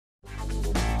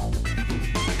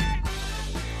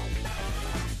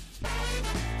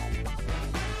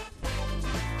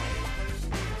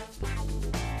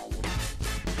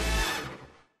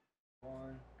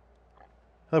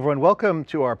Hello everyone, welcome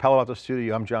to our Palo Alto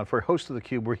studio. I'm John Furrier, host of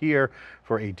theCUBE. We're here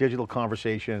for a digital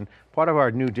conversation, part of our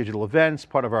new digital events,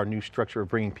 part of our new structure of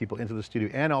bringing people into the studio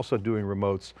and also doing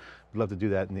remotes. We'd love to do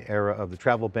that in the era of the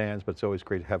travel bans, but it's always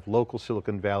great to have local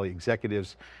Silicon Valley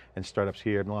executives and startups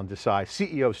here. Milin Desai,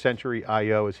 CEO of Sentry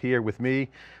IO is here with me,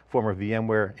 former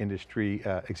VMware industry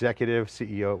executive,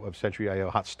 CEO of Sentry IO,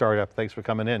 hot startup. Thanks for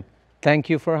coming in.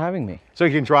 Thank you for having me. So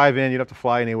you can drive in, you don't have to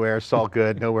fly anywhere, it's all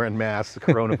good, no wearing masks, the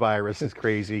coronavirus is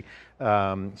crazy.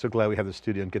 So glad we have the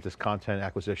studio and get this content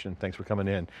acquisition. Thanks for coming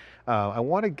in. I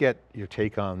want to get your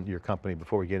take on your company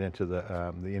before we get into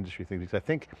the industry thing, because I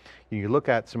think you look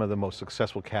at some of the most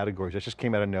successful categories that just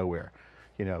came out of nowhere.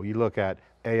 You know, you look at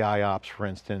AI ops, for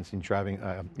instance, and driving,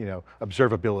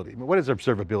 observability. What is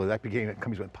observability? That became,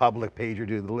 companies went public,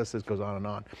 PagerDuty, the list goes on and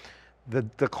on.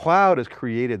 The cloud has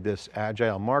created this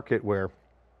agile market where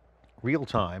real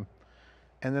time,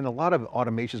 and then a lot of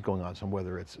automation is going on, so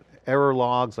whether it's error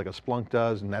logs like a Splunk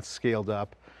does, and that's scaled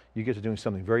up, you get to doing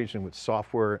something very interesting with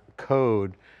software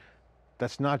code,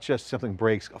 that's not just something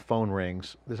breaks, a phone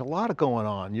rings. There's a lot of going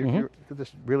on. You're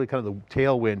this really kind of the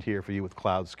tailwind here for you with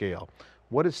cloud scale.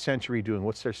 What is Sentry doing?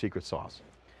 What's their secret sauce?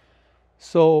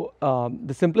 So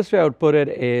the simplest way I would put it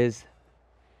is,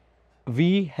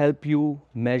 we help you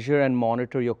measure and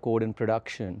monitor your code in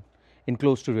production in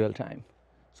close to real time.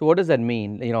 So what does that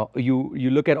mean? You know, you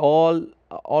look at all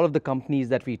of the companies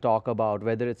that we talk about,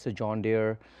 whether it's a John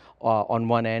Deere on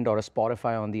one end or a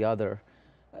Spotify on the other,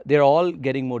 they're all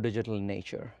getting more digital in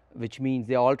nature, which means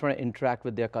they're all trying to interact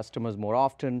with their customers more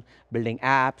often, building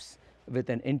apps with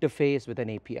an interface, with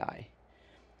an API.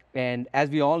 And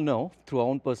as we all know, through our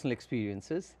own personal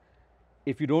experiences,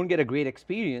 if you don't get a great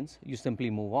experience, you simply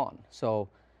move on. So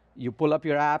you pull up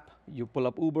your app, you pull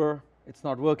up Uber, it's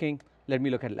not working, let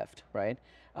me look at Lyft, right?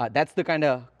 That's the kind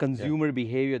of consumer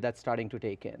behavior that's starting to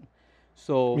take in.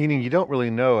 So meaning you don't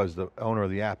really know as the owner of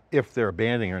the app if they're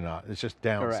abandoning or not, it's just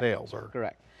down sales.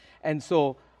 Correct. And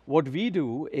so what we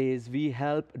do is we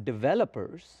help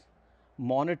developers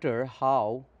monitor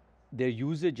how their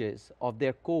usages of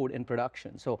their code in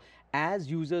production. So as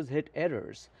users hit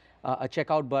errors, a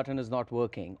checkout button is not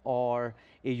working, or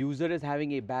a user is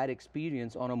having a bad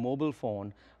experience on a mobile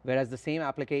phone, whereas the same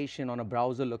application on a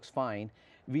browser looks fine,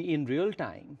 we in real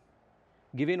time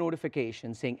give a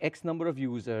notification saying X number of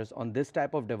users on this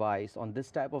type of device, on this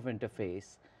type of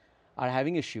interface are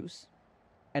having issues.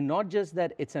 And not just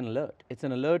that, it's an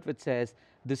alert which says,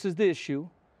 this is the issue,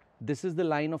 this is the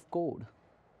line of code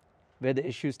where the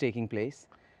issue is taking place,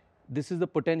 this is the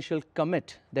potential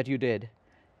commit that you did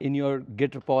in your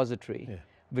Git repository,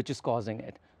 which is causing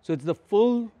it. So it's the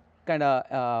full kind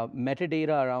of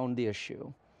metadata around the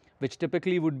issue, which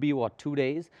typically would be what, 2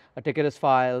 days? A ticket is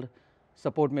filed,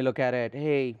 support may look at it,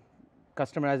 hey,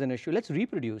 customer has an issue, let's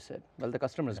reproduce it. Well, the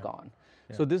customer is gone.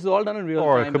 So this is all done in real time.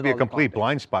 Or it could be a complete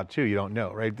blind spot too, you don't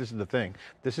know, right? This is the thing.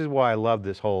 This is why I love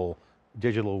this whole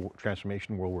digital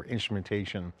transformation world where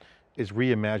instrumentation is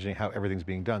reimagining how everything's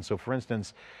being done. So for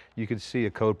instance, you could see a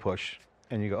code push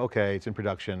and you go, okay, it's in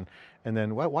production, and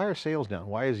then why are sales down?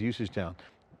 Why is usage down?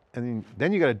 And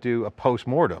then you got to do a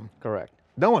post-mortem. Correct.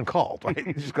 No one called, right?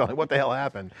 You just go, what the hell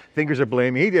happened? Fingers are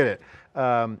blaming, he did it.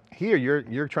 Here,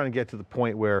 you're trying to get to the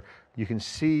point where you can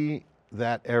see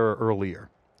that error earlier,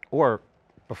 or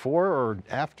before, or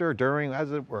after, during, how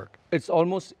does it work? It's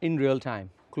almost in real time,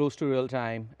 close to real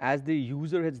time. As the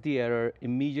user hits the error,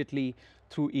 immediately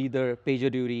through either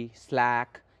PagerDuty,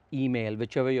 Slack, email,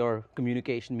 whichever your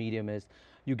communication medium is,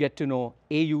 you get to know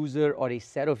a user or a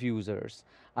set of users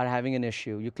are having an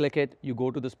issue. You click it, you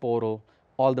go to this portal,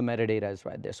 all the metadata is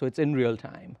right there. So it's in real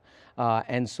time.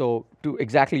 And so to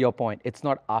exactly your point, it's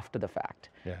not after the fact,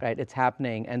 right? It's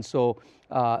happening. And so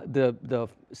the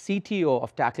CTO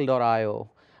of Tackle.io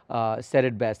said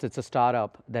it best. It's a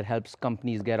startup that helps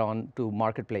companies get on to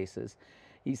marketplaces.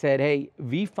 He said, hey,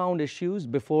 we found issues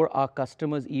before our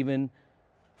customers even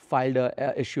filed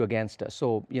an issue against us.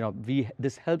 So,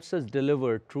 this helps us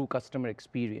deliver true customer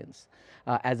experience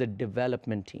as a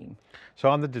development team. So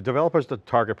on the developers, the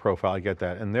target profile, I get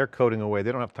that, and they're coding away,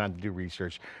 they don't have time to do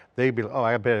research. They'd be, oh,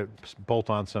 I better bolt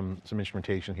on some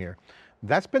instrumentation here.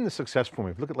 That's been the success for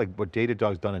me. Look at like what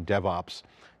Datadog's done in DevOps,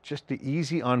 just the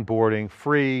easy onboarding,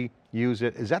 free, use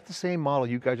it. Is that the same model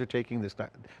you guys are taking, this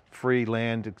free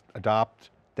land, adopt,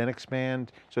 then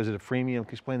expand? So is it a freemium? Can you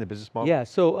explain the business model? Yeah,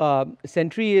 so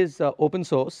Sentry is open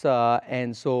source,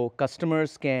 and so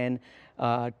customers can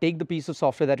take the piece of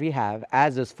software that we have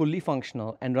as is fully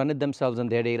functional and run it themselves in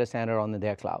their data center or on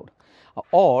their cloud.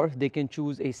 Or they can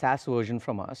choose a SaaS version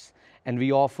from us, and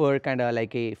we offer kind of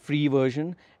like a free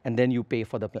version, and then you pay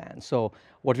for the plan. So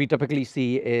what we typically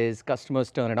see is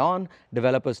customers turn it on,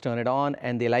 developers turn it on,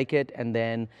 and they like it. And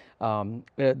then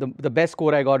the best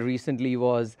quote I got recently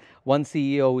was one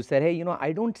CEO who said, hey,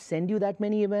 I don't send you that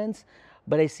many events,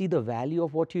 but I see the value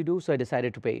of what you do, so I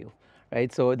decided to pay you,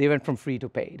 right? So they went from free to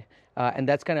paid. And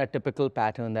that's kind of a typical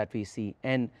pattern that we see.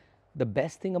 And the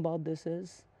best thing about this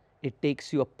is it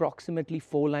takes you approximately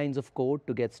 4 lines of code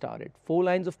to get started. 4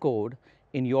 lines of code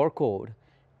in your code,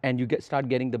 and you start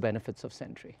getting the benefits of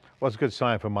Sentry. Well, it's a good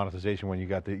sign for monetization when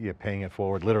you're paying it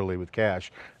forward literally with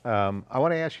cash. I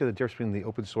want to ask you the difference between the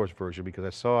open source version, because I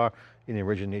saw in the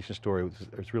origination story,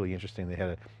 it was really interesting. They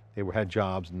had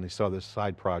jobs and they saw this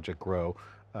side project grow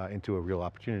into a real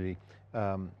opportunity.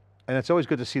 And it's always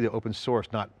good to see the open source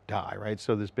not die, right?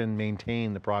 So there's been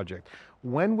maintain the project.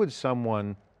 When would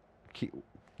someone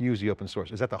use the open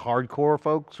source? Is that the hardcore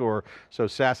folks, or, so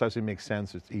SaaS obviously makes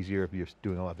sense, it's easier if you're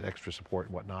doing a lot of extra support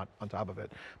and whatnot on top of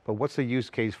it. But what's the use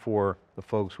case for the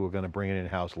folks who are going to bring it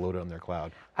in-house, load it on their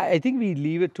cloud? I think we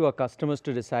leave it to our customers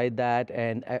to decide that,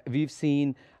 and we've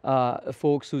seen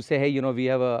folks who say, hey, we're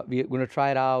going to try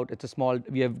it out,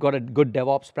 we have got a good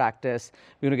DevOps practice,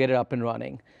 we're going to get it up and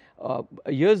running.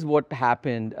 Here's what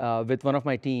happened with one of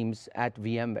my teams at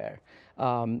VMware.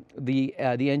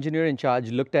 The engineer in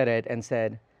charge looked at it and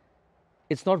said,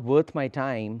 it's not worth my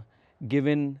time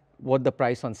given what the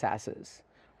price on SaaS is,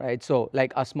 right? So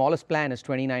like our smallest plan is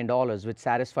 $29, which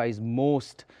satisfies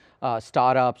most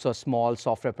startups or small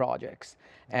software projects.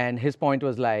 And his point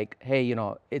was like, hey,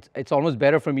 it's almost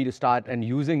better for me to start and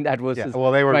using that versus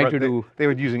they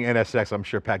were using NSX. I'm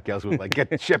sure Pat Gels was like,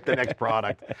 ship the next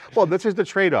product. Well, this is the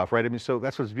trade-off, right? I mean, so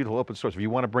that's what's beautiful open source. If you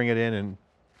want to bring it in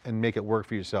and make it work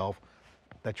for yourself,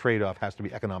 that trade-off has to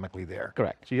be economically there.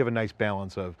 Correct. So you have a nice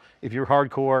balance of, if you're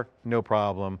hardcore, no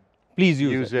problem. Please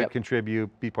use it, contribute,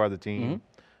 be part of the team.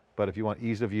 But if you want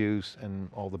ease of use and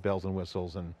all the bells and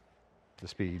whistles and the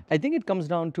speed. I think it comes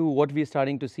down to what we're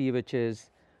starting to see, which is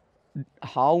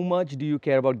how much do you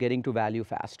care about getting to value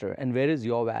faster, and where is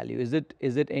your value? Is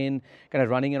it in kind of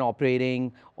running and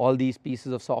operating all these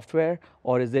pieces of software,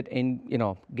 or is it in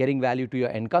getting value to your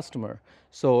end customer?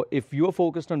 So if you're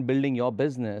focused on building your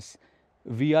business,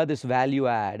 we are this value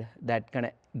add that kind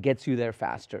of gets you there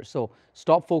faster. So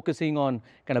stop focusing on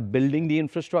kind of building the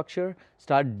infrastructure,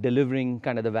 start delivering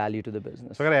kind of the value to the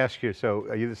business. So I got to ask you,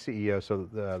 so you're the CEO, so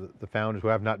the founders who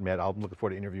I have not met, I'm looking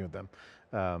forward to interviewing them.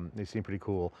 They seem pretty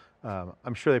cool.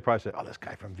 I'm sure they probably said, oh, this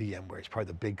guy from VMware, he's probably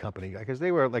the big company guy, because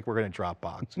they were like, we're going to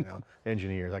Dropbox,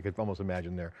 engineers. I could almost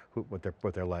imagine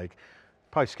what they're like.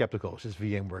 Probably skeptical, it's just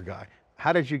VMware guy.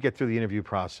 How did you get through the interview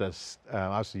process?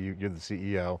 Obviously you're the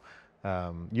CEO.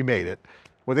 You made it.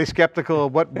 Were they skeptical?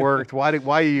 What worked? Why'd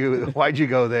you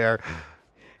go there?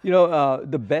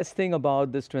 The best thing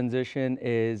about this transition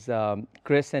is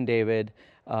Chris and David.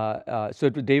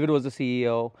 David was the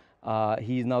CEO.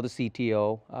 He's now the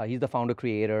CTO. He's the founder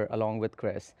creator along with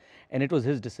Chris. And it was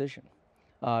his decision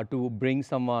to bring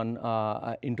someone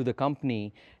into the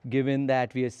company, given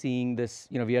that we are seeing this,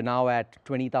 we are now at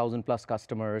 20,000 plus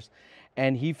customers.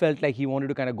 And he felt like he wanted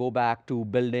to kind of go back to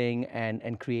building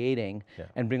and creating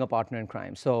and bring a partner in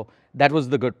crime. So that was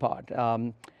the good part.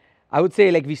 I would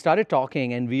say like we started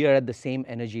talking and we are at the same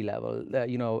energy level,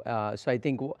 so I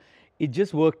think it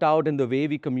just worked out in the way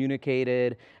we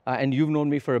communicated, and you've known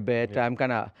me for a bit. I'm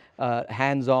kind of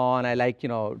hands-on. I like,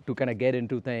 to kind of get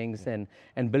into things and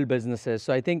build businesses.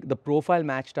 So I think the profile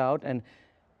matched out, and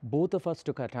both of us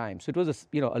took our time. So it was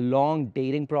a long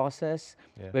dating process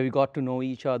where we got to know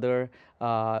each other,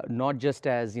 not just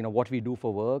as what we do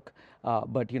for work,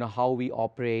 but how we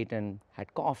operate, and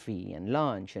had coffee and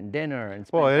lunch and dinner and.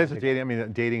 Well, it is a dating. I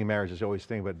mean, dating and marriage is always a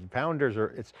thing, but founders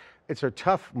it's a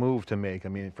tough move to make. I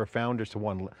mean, for founders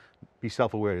to be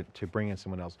self-aware to bring in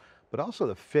someone else, but also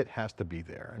the fit has to be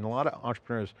there. And a lot of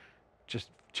entrepreneurs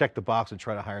just check the box and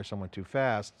try to hire someone too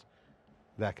fast.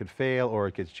 That could fail, or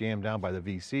it gets jammed down by the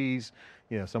VCs,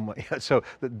 so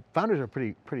the founders are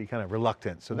pretty kind of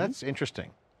reluctant. So that's interesting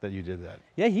that you did that.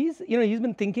 Yeah, he's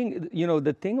been thinking,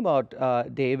 the thing about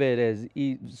David is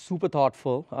he's super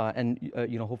thoughtful, and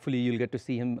hopefully you'll get to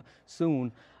see him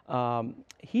soon.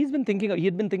 He had been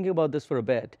thinking about this for a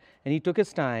bit, and he took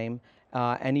his time,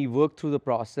 and he worked through the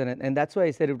process, and that's why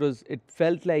I said it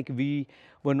felt like we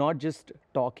were not just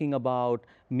talking about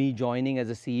me joining as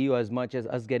a CEO as much as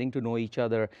us getting to know each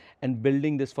other and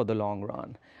building this for the long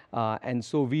run. And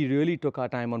so we really took our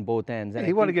time on both ends. And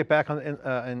he wanted to get back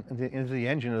into the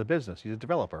engine of the business. He's a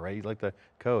developer, right? He liked the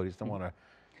code, he just don't want to.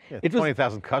 Yeah, It was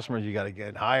 20,000 customers you got to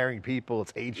get, hiring people,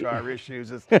 it's HR issues,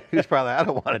 who's probably, I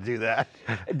don't want to do that.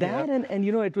 that, and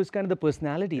you know, it was kind of the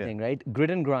personality Yeah. thing, right?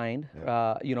 Grit and grind.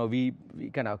 You know, we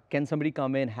kind of, can somebody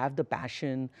come in, have the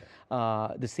passion,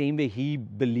 the same way he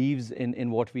believes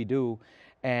in what we do,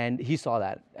 and he saw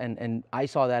that, and I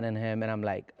saw that in him, and I'm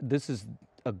like, this is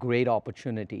a great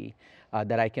opportunity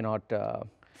that I cannot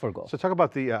forgo. So talk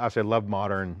about the, I love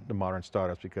the modern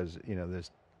startups because, you know,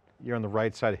 you're on the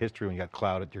right side of history when you got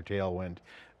cloud at your tailwind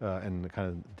and the kind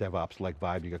of DevOps-like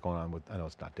vibe you got going on with, I know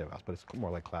it's not DevOps, but it's more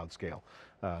like cloud scale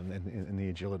and the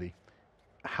agility.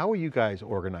 How are you guys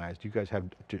organized? Do you guys have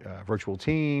virtual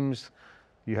teams?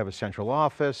 You have a central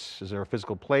office? Is there a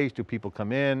physical place? Do people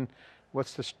come in?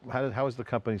 What's this, how is the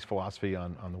company's philosophy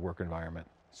on the work environment?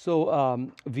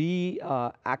 So we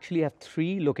actually have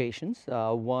 3 locations,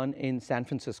 one in San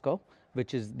Francisco,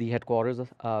 which is the headquarters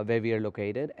of, where we are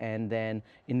located, and then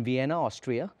in Vienna,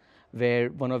 Austria, where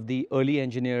one of the early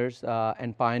engineers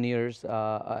and pioneers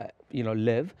you know,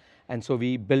 live. And so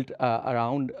we built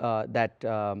around that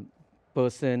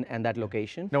person and that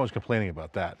location. No one's complaining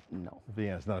about that. No.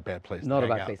 Vienna's not a bad place. Not to a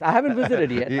hang bad out. place. I haven't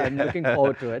visited yet. Yeah. I'm looking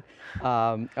forward to it.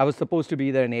 I was supposed to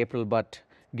be there in April, but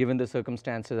given the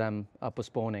circumstances, I'm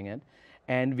postponing it.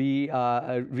 And we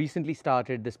recently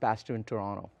started this past year in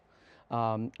Toronto.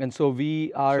 And so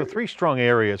we are— So 3 strong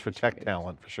areas for tech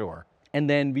talent, for sure. And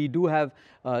then we do have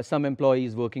some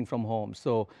employees working from home.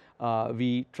 So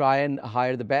we try and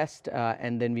hire the best,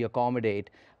 and then we accommodate.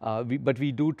 But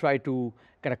we do try to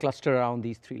kind of cluster around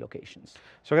these 3 locations.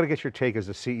 So I got to get your take as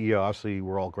a CEO. Obviously,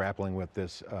 we're all grappling with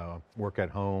this work at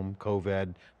home,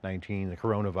 COVID-19, the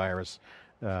coronavirus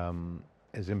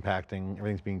is impacting,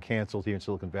 everything's being canceled here in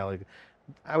Silicon Valley.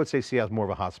 I would say Seattle's more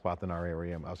of a hotspot than our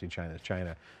area. Obviously, China is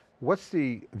China. What's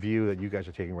the view that you guys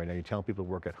are taking right now? You're telling people to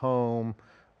work at home.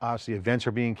 Obviously, events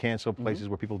are being canceled, places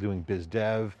where people are doing biz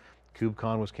dev.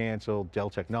 KubeCon was canceled, Dell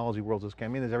Technology World was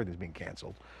canceled. I mean, everything's being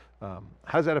canceled.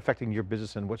 How's that affecting your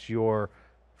business, and what's your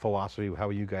philosophy? How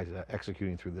are you guys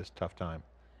executing through this tough time?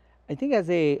 I think as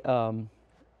a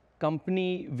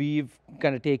company, we've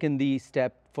kind of taken the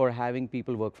step for having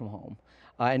people work from home.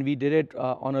 And we did it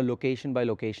on a location by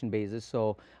location basis.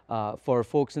 So for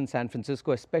folks in San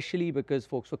Francisco, especially because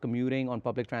folks were commuting on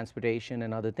public transportation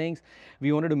and other things,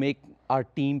 we wanted to make our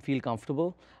team feel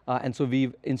comfortable. And so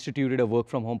we've instituted a work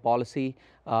from home policy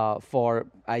for,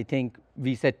 I think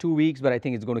we said 2 weeks, but I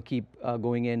think it's going to keep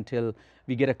going until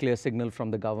we get a clear signal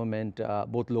from the government,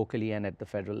 both locally and at the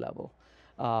federal level.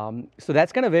 So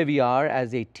that's kind of where we are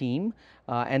as a team.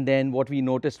 And then what we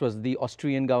noticed was the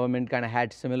Austrian government kind of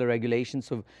had similar regulations.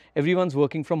 So everyone's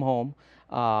working from home.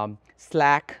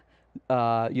 Slack,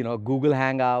 you know, Google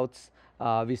Hangouts.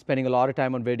 We're spending a lot of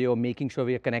time on video, making sure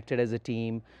we are connected as a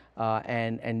team.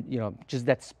 And you know, just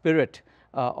that spirit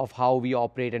of how we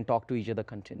operate and talk to each other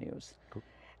continues. Cool.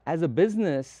 As a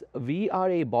business, we are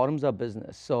a bottoms-up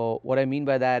business. So what I mean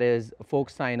by that is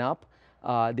folks sign up.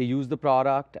 They use the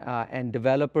product, and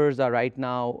developers are right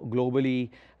now globally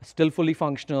still fully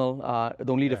functional.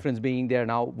 The only difference being they're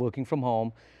now working from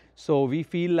home. So we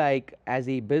feel like as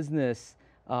a business,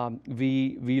 we'll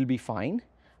be fine.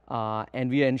 And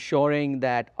we are ensuring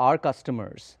that our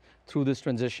customers, through this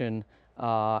transition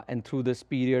and through this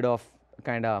period of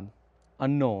kind of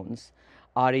unknowns,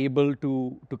 are able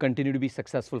to continue to be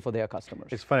successful for their customers.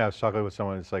 It's funny, I was talking with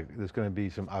someone, it's like, there's going to be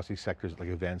some obviously sectors like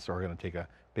events are going to take a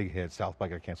big hit. South by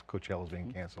got canceled, Coachella's being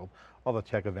canceled. All the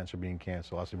tech events are being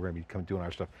canceled. Obviously we're going to be doing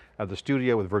our stuff at the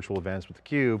studio with virtual events with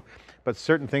theCUBE, but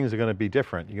certain things are going to be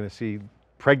different. You're going to see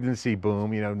pregnancy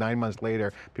boom, you know, 9 months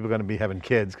later, people are going to be having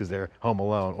kids because they're home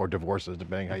alone, or divorces,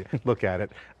 depending how you look at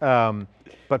it.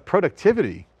 But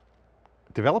productivity,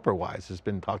 developer-wise, has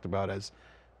been talked about as,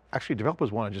 actually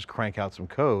developers want to just crank out some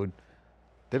code.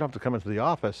 They don't have to come into the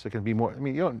office. It can be more, I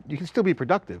mean, you can still be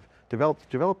productive.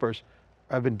 Developers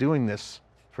have been doing this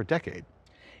for a decade.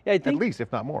 Yeah, I think, at least, if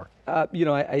not more. You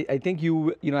know, I think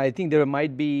I think there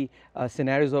might be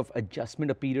scenarios of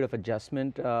adjustment, a period of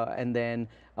adjustment, and then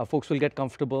folks will get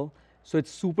comfortable. So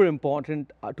it's super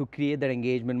important to create that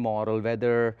engagement model,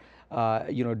 whether,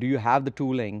 you know, do you have the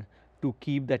tooling to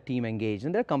keep that team engaged?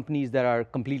 And there are companies that are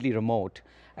completely remote.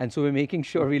 And so we're making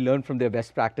sure we learn from their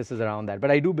best practices around that.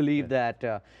 But I do believe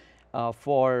that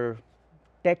for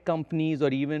tech companies, or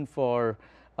even for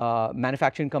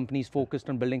manufacturing companies focused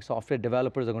on building software,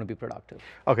 developers are going to be productive.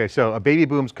 Okay, so a baby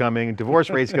boom's coming, divorce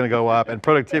rate's going to go up, and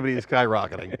productivity is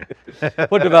skyrocketing.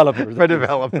 For developers. For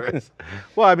developers.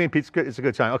 Well, I mean, Pete, it's a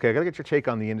good time. Okay, I got to get your take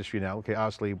on the industry now. Okay,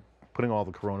 obviously, putting all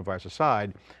the coronavirus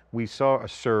aside, we saw a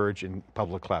surge in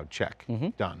public cloud, check,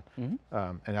 done. And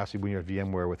obviously when you have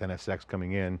VMware with NSX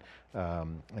coming in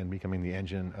and becoming the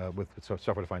engine with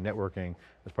software-defined networking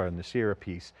as part of the Nicira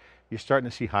piece, you're starting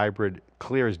to see hybrid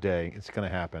clear as day, it's going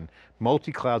to happen.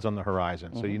 Multi-cloud's on the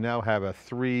horizon, so you now have a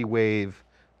 3-wave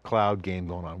cloud game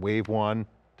going on. Wave 1,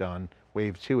 done.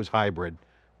 Wave 2 is hybrid.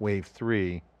 Wave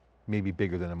 3, maybe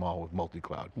bigger than them all with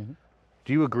multi-cloud.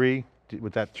 Do you agree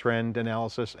with that trend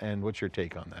analysis, and what's your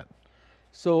take on that?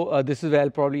 So this is where I'll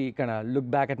probably kind of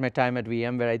look back at my time at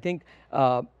VMware. I think,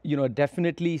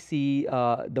 definitely see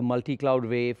the multi-cloud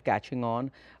wave catching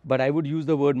on, but I would use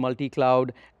the word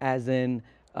multi-cloud as in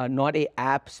not a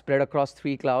app spread across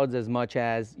 3 clouds as much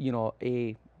as,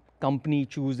 a company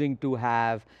choosing to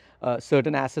have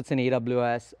certain assets in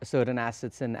AWS, certain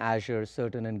assets in Azure,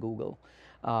 certain in Google.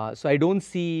 So I don't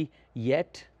see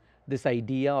yet this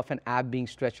idea of an app being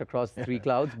stretched across 3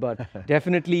 clouds, but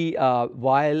definitely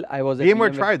while I was at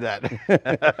VMware tried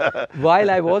that. while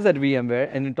I was at VMware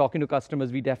and in talking to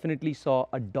customers, we definitely saw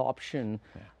adoption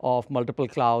of multiple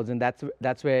clouds, and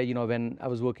that's where, when I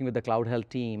was working with the Cloud Health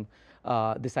team,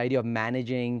 this idea of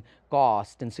managing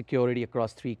cost and security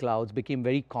across 3 clouds became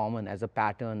very common as a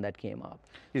pattern that came up.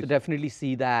 So definitely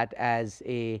see that as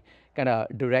a kind of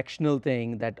directional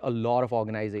thing that a lot of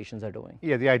organizations are doing.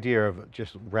 Yeah, the idea of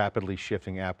just rapidly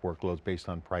shifting app workloads based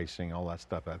on pricing, all that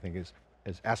stuff, I think is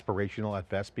aspirational at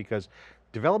best, because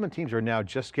development teams are now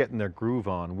just getting their groove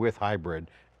on with hybrid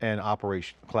and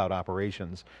cloud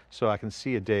operations. So I can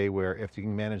see a day where if you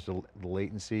can manage the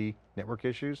latency network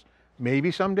issues,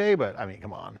 maybe someday, but I mean,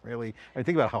 come on, really? I mean,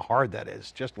 think about how hard that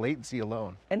is, just latency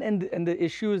alone. And the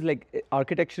issue is, like,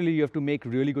 architecturally, you have to make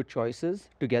really good choices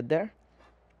to get there.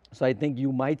 So I think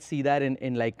you might see that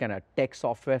in like kind of tech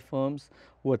software firms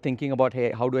who are thinking about, hey,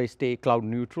 how do I stay cloud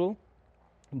neutral?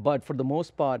 But for the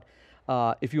most part,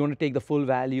 if you want to take the full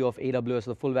value of AWS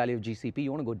or the full value of GCP,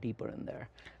 you want to go deeper in there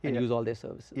and use all their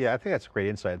services. Yeah, I think that's a great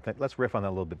insight. Let's riff on that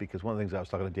a little bit, because one of the things I was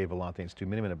talking to Dave Vellante and Stu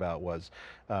Miniman about was,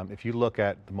 if you look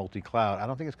at the multi-cloud, I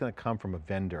don't think it's going to come from a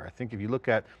vendor. I think if you look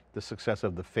at the success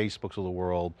of the Facebooks of the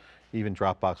world, even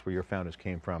Dropbox, where your founders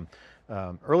came from,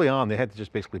 early on they had to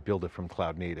just basically build it from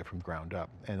cloud native, from ground up.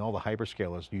 And all the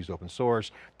hyperscalers used open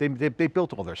source. They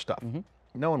built all their stuff.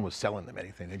 No one was selling them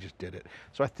anything, they just did it.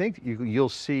 So I think you'll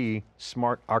see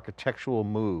smart architectural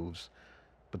moves,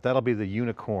 but that'll be the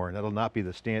unicorn, that'll not be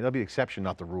the standard, that'll be the exception,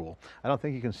 not the rule. I don't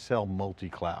think you can sell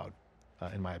multi-cloud,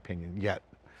 in my opinion, yet.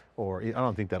 Or I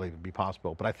don't think that'll even be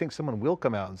possible, but I think someone will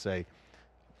come out and say,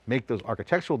 make those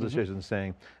architectural decisions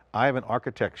saying, I have an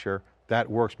architecture that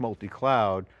works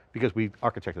multi-cloud because we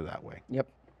architected that way. Yep.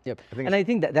 I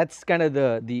think that's kind of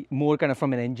the more kind of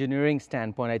from an engineering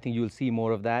standpoint, I think you'll see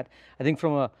more of that. I think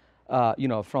from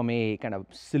a, from a kind of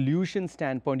solution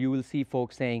standpoint, you will see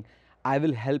folks saying, I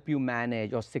will help you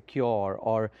manage or secure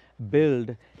or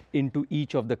build into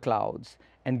each of the clouds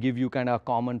and give you kind of a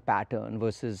common pattern,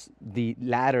 versus the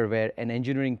latter where an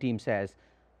engineering team says,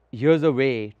 here's a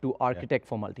way to architect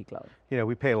for multi-cloud.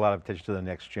 We pay a lot of attention to the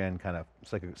next gen kind of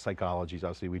psychologies.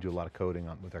 Obviously we do a lot of coding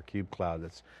with our CUBE cloud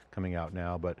that's coming out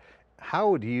now, but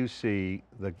how do you see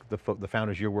the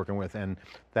founders you're working with and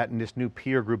this new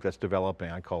peer group that's developing,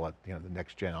 I call it the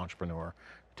next gen entrepreneur,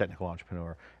 technical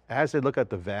entrepreneur, as they look at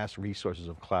the vast resources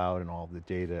of cloud and all the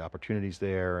data opportunities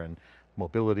there and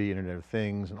mobility, Internet of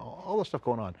Things and all the stuff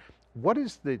going on? What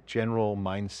is the general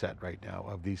mindset right now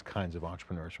of these kinds of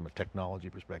entrepreneurs from a technology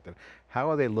perspective? How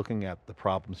are they looking at the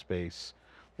problem space?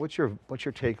 What's your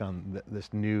take on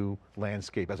this new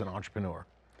landscape as an entrepreneur?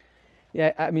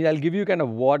 Yeah, I mean, I'll give you kind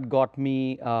of what got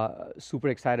me super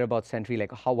excited about Sentry,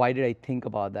 like why did I think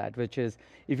about that, which is,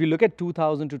 if you look at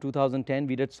 2000 to 2010,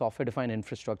 we did software-defined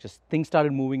infrastructure. Things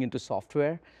started moving into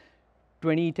software.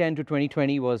 2010 to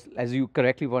 2020 was, as you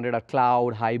correctly pointed out,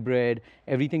 cloud, hybrid,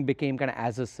 everything became kind of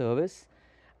as a service.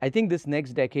 I think this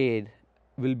next decade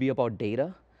will be about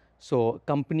data. So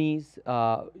companies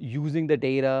using the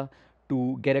data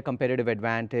to get a competitive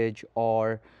advantage,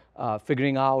 or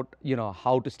figuring out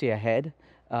how to stay ahead,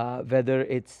 whether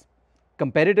it's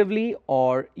competitively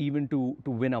or even to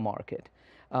win a market.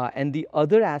 And the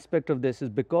other aspect of this is,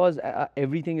 because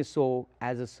everything is so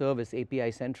as a service,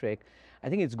 API-centric, I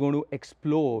think it's going to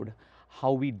explode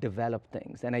how we develop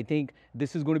things. And I think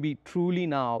this is going to be truly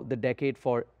now the decade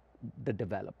for the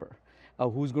developer,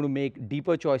 who's going to make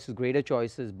deeper choices, greater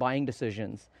choices, buying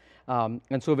decisions. And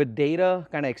so with data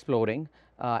kind of exploding,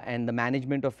 and the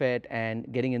management of it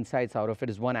and getting insights out of it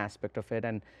is one aspect of it.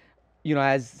 And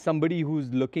as somebody who's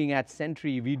looking at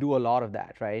Sentry, we do a lot of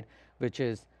that, right? Which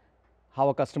is how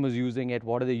are customers using it,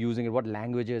 what are they using it, what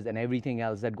languages, and everything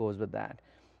else that goes with that.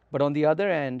 But on the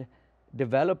other end,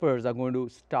 developers are going to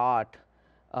start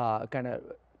kind of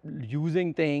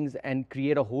using things and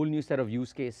create a whole new set of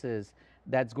use cases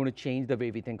that's going to change the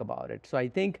way we think about it. So I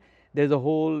think there's a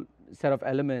whole set of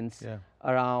elements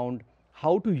around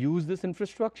how to use this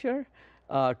infrastructure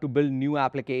to build new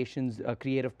applications,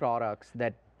 creative products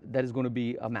that is going to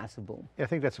be a massive boom. Yeah, I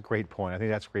think that's a great point. I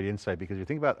think that's great insight because you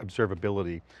think about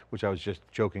observability, which I was just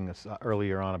joking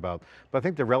earlier on about, but I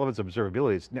think the relevance of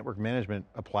observability is network management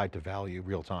applied to value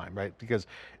real time, right? Because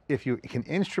if you can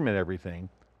instrument everything,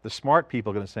 the smart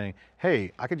people are going to say,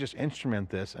 hey, I could just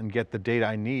instrument this and get the data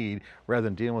I need rather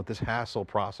than dealing with this hassle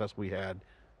process we had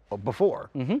before.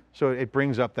 So it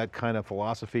brings up that kind of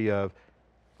philosophy of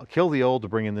kill the old to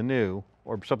bring in the new,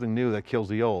 or something new that kills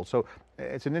the old. So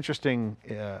it's an interesting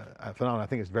phenomenon. I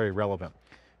think it's very relevant.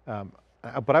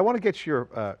 But I want to get your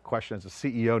question as a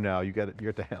CEO now. You're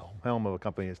at the helm of a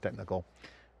company that's technical,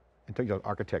 and talking about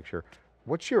architecture.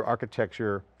 What's your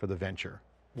architecture for the venture?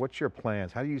 What's your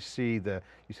plans? How do you see you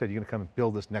said you're going to come and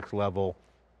build this next level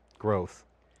growth.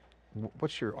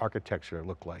 What's your architecture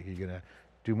look like? Are you going to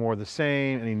do more of the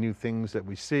same? Any new things that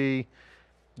we see?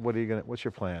 What's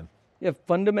your plan? Yeah,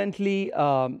 fundamentally,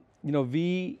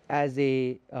 we as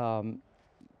a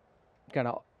kind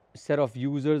of set of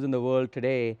users in the world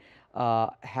today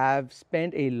have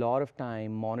spent a lot of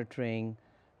time monitoring,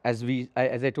 as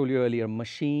I told you earlier,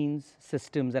 machines,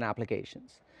 systems, and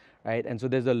applications, right? And so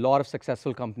there's a lot of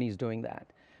successful companies doing that.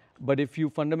 But if you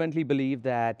fundamentally believe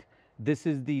that this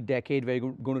is the decade where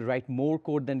you're going to write more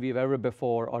code than we've ever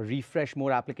before, or refresh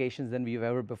more applications than we've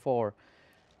ever before,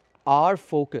 our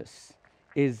focus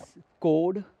is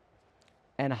code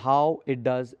and how it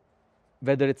does,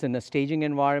 whether it's in a staging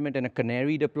environment, in a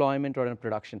canary deployment, or in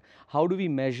production. How do we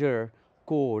measure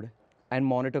code and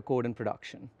monitor code in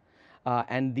production?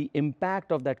 And the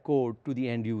impact of that code to the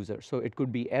end user. So it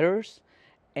could be errors,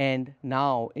 and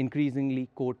now increasingly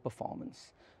code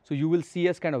performance. So you will see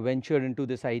us kind of venture into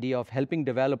this idea of helping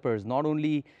developers not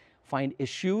only find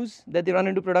issues that they run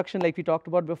into production like we talked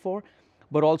about before,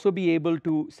 but also be able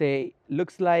to say,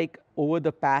 looks like over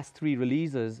the past 3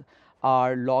 releases,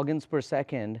 our logins per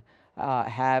second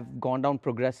have gone down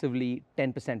progressively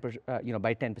 10%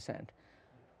 by 10%.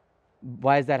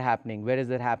 Why is that happening? Where is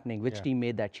that happening? Which team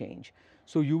made that change?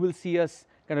 So you will see us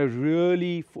kind of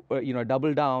really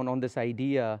double down on this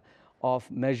idea of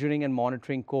measuring and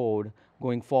monitoring code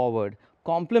going forward,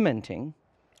 complementing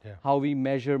how we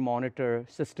measure, monitor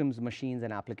systems, machines,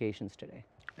 and applications today.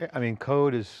 I mean,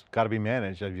 code has got to be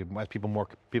managed as more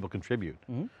people contribute.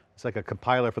 It's like a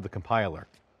compiler for the compiler.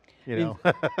 You know,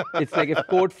 it's like if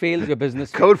code fails, your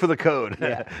business fails. Code for the code.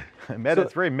 Yeah.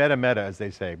 It's very meta, as they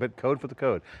say, but code for the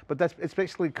code. But it's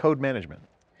basically code management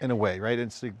in a way, right?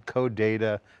 It's the code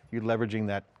data, you're leveraging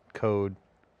that code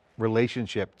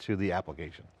relationship to the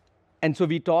application. And so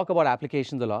we talk about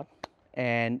applications a lot,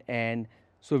 and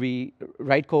so we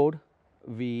write code,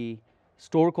 we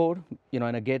store code, in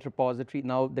a Git repository.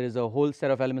 Now there is a whole set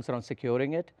of elements around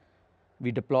securing it.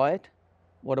 We deploy it.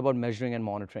 What about measuring and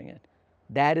monitoring it?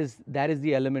 That is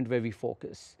the element where we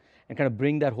focus and kind of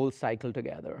bring that whole cycle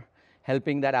together,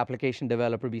 helping that application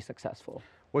developer be successful.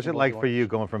 What's it like for you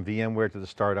going from VMware to the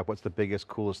startup? What's the biggest,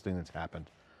 coolest thing that's happened?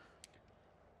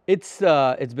 It's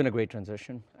been a great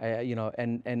transition.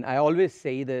 And I always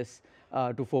say this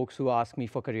to folks who ask me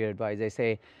for career advice. I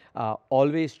say,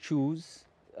 always choose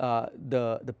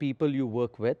the people you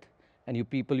work with and you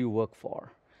people you work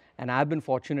for. And I've been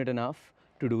fortunate enough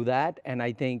to do that. And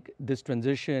I think this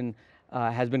transition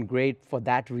has been great for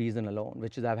that reason alone,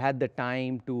 which is I've had the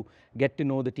time to get to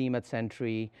know the team at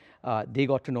Sentry. They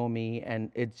got to know me,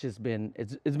 and it's been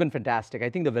fantastic. I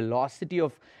think the velocity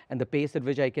and the pace at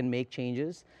which I can make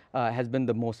changes has been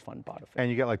the most fun part of it. And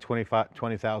you got like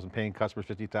 20,000 paying customers,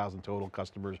 50,000 total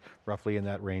customers, roughly in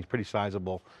that range, pretty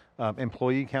sizable.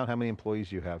 Employee count, how many employees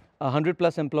do you have?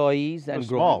 100+ employees and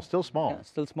growing. Small, still small. Yeah,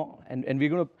 still small. And we're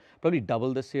going to probably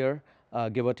double this year,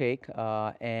 give or take.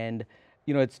 And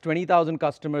it's 20,000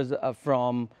 customers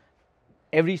from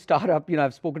every startup.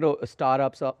 I've spoken to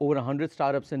startups, over 100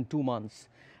 startups in 2 months.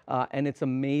 And it's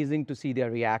amazing to see their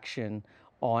reaction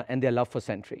and their love for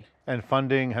Sentry. And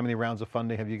funding, how many rounds of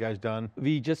funding have you guys done?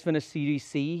 We just finished Series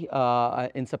C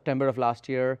in September of last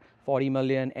year, 40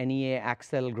 million, NEA,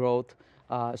 Accel growth.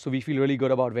 So we feel really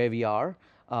good about where we are.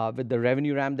 With the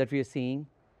revenue ramp that we are seeing,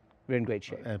 we're in great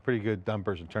shape. And pretty good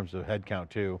numbers in terms of headcount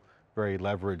too. Very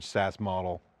leveraged SaaS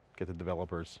model. Get the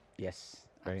developers. Yes,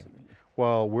 right? Absolutely.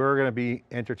 Well, we're going to be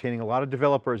entertaining a lot of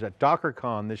developers at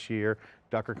DockerCon this year.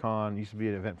 DockerCon used to be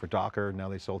an event for Docker. Now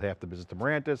they sold half the business to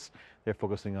Mirantis. They're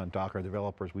focusing on Docker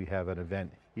developers. We have an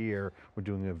event here. We're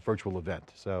doing a virtual event.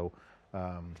 So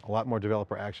a lot more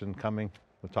developer action coming.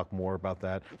 We'll talk more about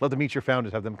that. Love to meet your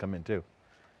founders, have them come in too.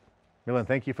 Milin,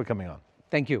 thank you for coming on.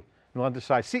 Thank you. Milin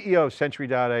Desai, CEO of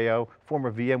Sentry.io,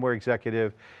 former VMware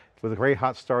executive with a great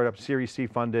hot startup, Series C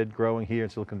funded, growing here in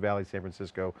Silicon Valley, San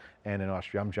Francisco, and in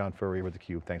Austria. I'm John Furrier with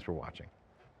theCUBE. Thanks for watching.